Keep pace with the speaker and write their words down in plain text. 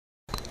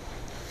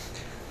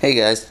Hey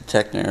guys,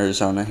 Detect in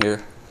Arizona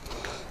here.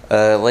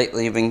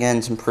 Lately I've been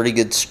getting some pretty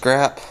good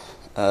scrap.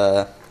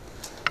 For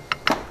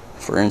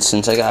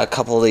instance, I got a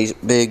couple of these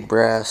big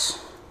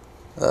brass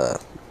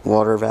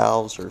water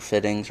valves or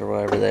fittings or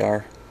whatever they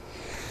are.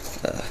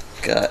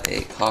 Got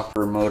a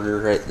copper motor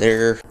right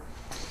there.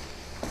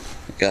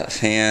 Got a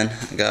fan.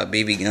 I got a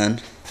BB gun.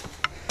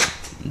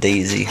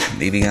 Daisy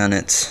BB gun.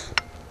 It's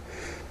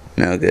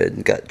no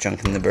good. Got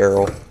junk in the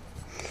barrel.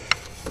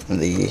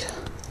 The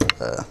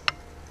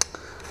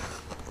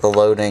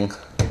loading,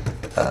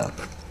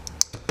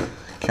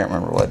 can't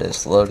remember what it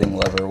is, loading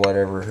lever,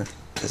 whatever,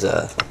 is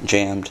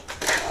jammed.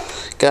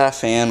 Got a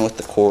fan with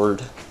the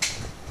cord.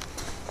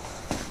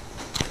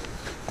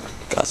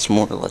 Got some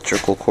more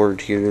electrical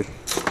cord here.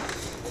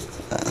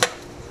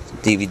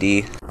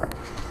 DVD.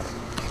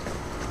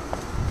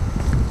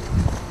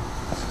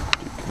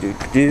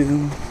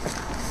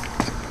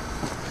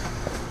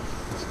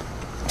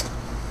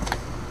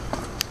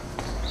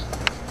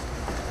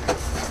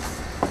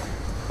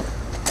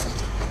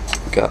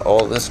 Got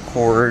all this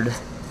cord,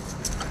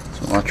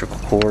 some electrical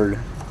cord,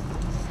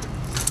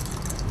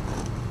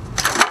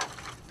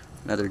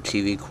 another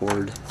TV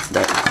cord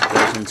that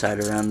goes inside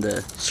around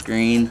the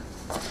screen,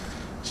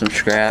 some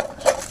scrap,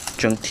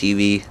 junk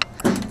TV,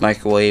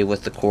 microwave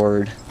with the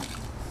cord.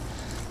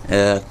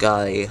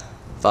 Got a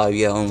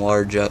 5-gallon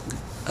water jug,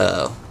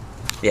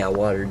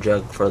 water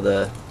jug for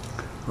the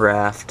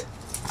raft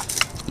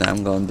that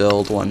I'm going to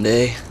build one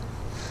day.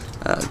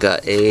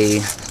 Got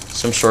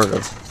some sort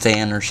of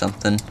fan or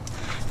something,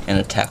 and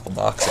a tackle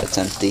box that's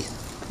empty.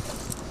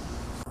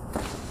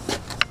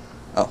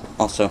 Oh,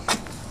 also,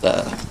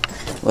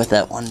 with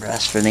that one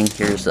brass fitting,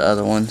 here's the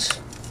other ones.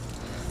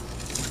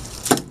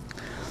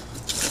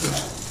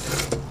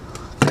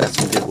 Got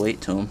some good weight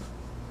to them.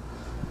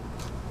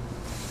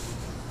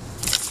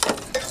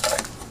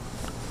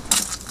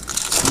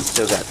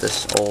 Still got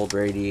this old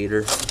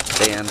radiator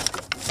fan.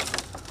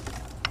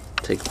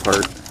 Take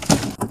apart.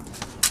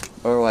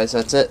 Otherwise,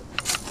 that's it.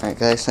 Alright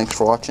guys, thanks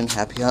for watching.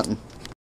 Happy hunting.